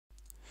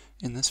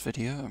In this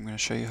video, I'm going to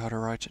show you how to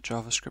write a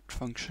JavaScript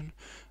function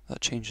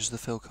that changes the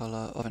fill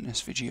color of an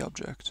SVG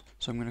object.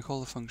 So I'm going to call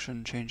the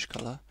function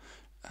changeColor,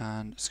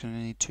 and it's going to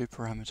need two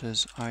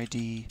parameters,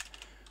 ID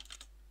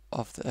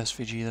of the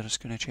SVG that it's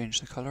going to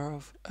change the color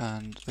of,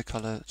 and the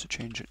color to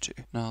change it to.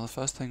 Now the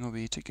first thing will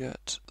be to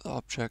get the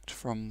object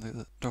from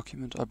the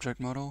document object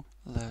model.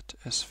 Let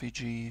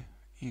SVG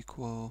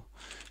equal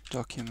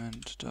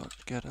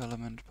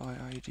document.getElement by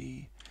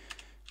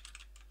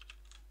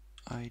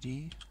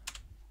ID,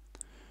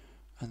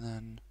 and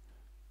then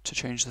to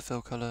change the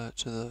fill color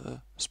to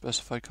the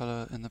specified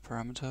color in the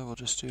parameter, we'll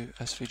just do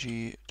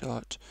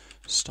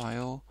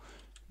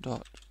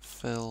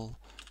svg.style.fill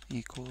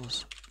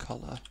equals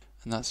color,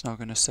 and that's now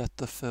going to set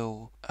the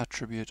fill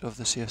attribute of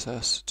the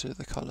CSS to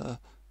the color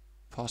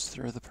passed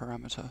through the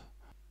parameter.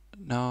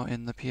 Now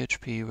in the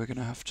PHP, we're going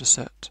to have to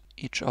set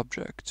each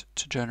object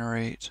to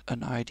generate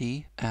an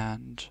ID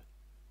and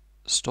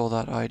store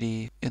that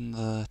ID in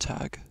the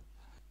tag.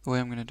 The way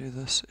I'm going to do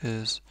this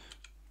is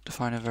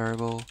define a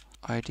variable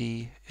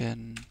ID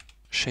in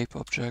shape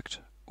object,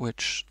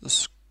 which the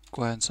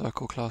square and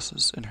circle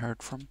classes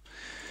inherit from,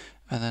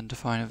 and then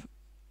define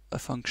a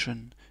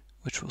function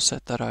which will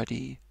set that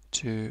ID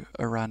to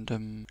a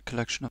random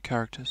collection of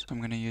characters. I'm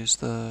going to use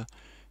the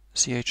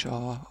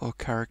chr or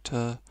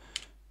character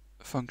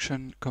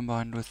function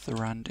combined with the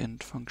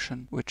randint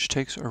function, which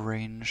takes a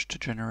range to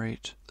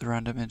generate the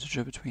random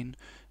integer between,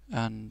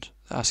 and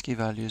the ASCII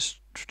values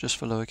just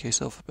for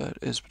lowercase alphabet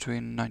is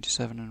between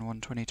 97 and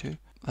 122.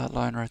 That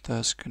line right there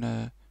is going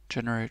to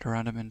generate a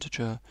random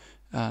integer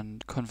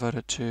and convert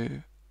it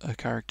to a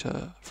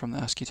character from the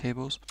ASCII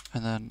tables,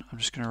 and then I'm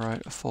just going to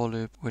write a for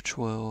loop which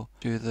will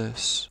do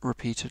this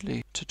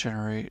repeatedly to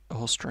generate a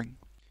whole string.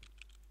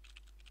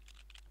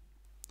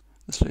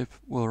 This loop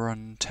will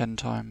run 10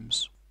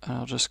 times, and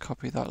I'll just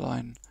copy that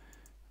line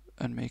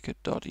and make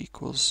it dot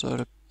equals so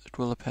that it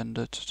will append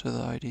it to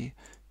the ID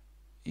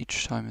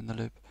each time in the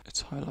loop.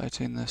 It's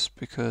highlighting this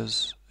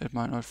because it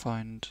might not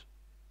find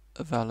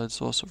a valid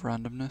source of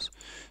randomness,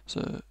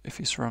 so if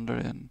you surround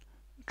it in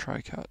try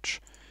catch,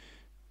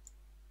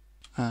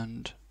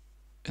 and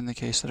in the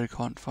case that it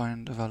can't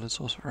find a valid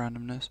source of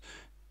randomness,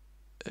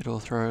 it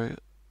will throw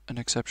an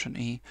exception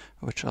E,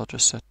 which I'll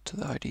just set to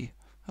the ID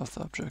of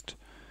the object.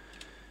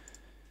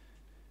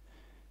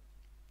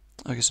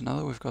 Okay, so now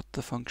that we've got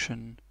the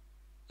function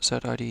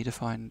setID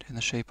defined in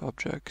the shape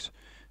object,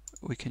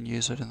 we can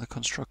use it in the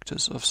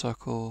constructors of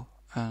circle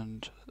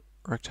and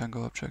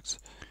rectangle objects.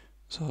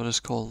 So I'll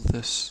just call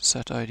this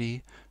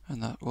setID,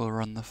 and that will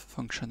run the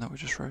function that we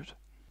just wrote.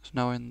 So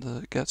now in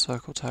the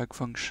getCircleTag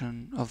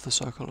function of the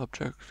circle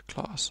object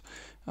class,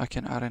 I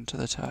can add into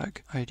the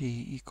tag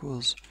ID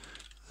equals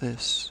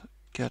this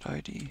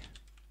getID,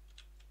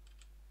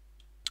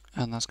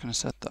 and that's going to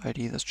set the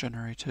ID that's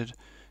generated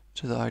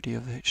to the ID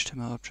of the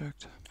HTML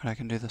object. And I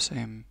can do the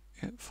same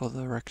for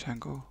the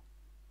rectangle.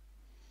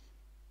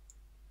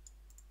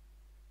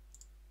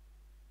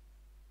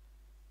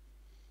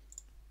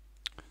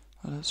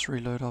 Let's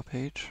reload our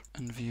page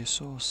and view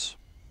source,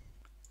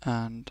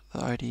 and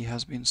the ID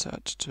has been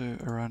set to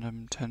a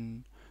random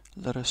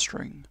 10-letter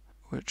string,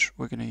 which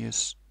we're going to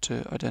use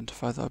to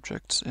identify the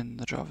objects in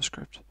the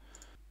JavaScript.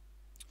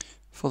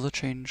 For the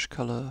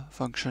changeColor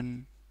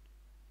function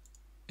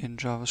in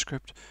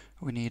JavaScript,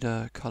 we need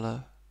a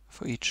color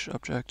for each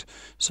object,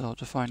 so I'll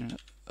define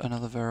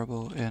another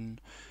variable in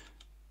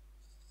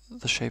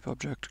the shape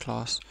object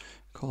class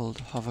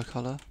called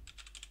hoverColor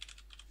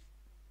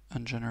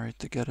and generate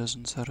the getters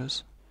and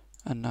setters.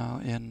 And now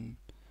in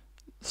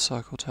the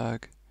circle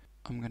tag,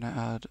 I'm going to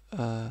add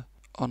a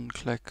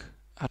onClick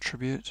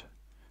attribute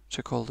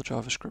to call the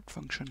JavaScript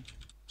function.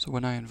 So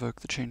when I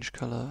invoke the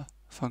changeColor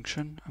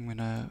function, I'm going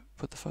to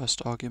put the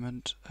first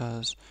argument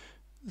as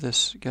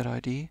this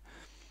getID,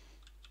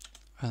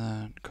 and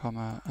then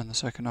comma, and the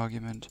second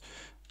argument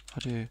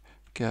I'll do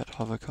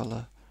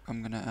getHoverColor.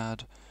 I'm going to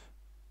add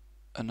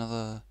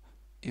another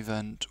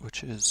event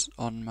which is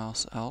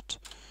onMouseOut,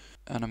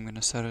 and I'm going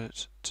to set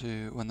it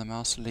to when the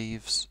mouse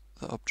leaves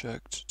the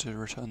object to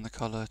return the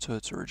color to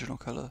its original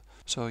color.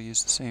 So I'll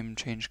use the same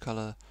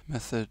changeColor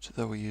method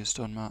that we used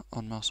on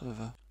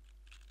mouseOver.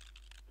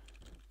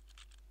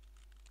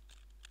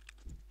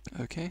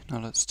 Okay, now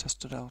let's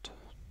test it out.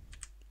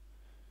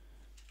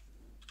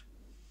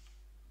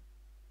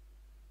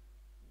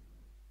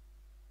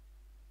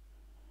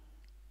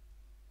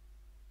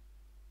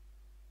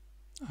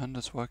 And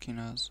it's working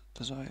as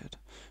desired.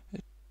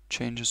 It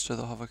changes to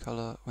the hover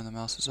color when the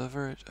mouse is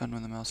over it, and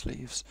when the mouse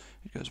leaves,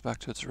 it goes back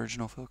to its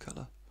original fill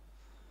color.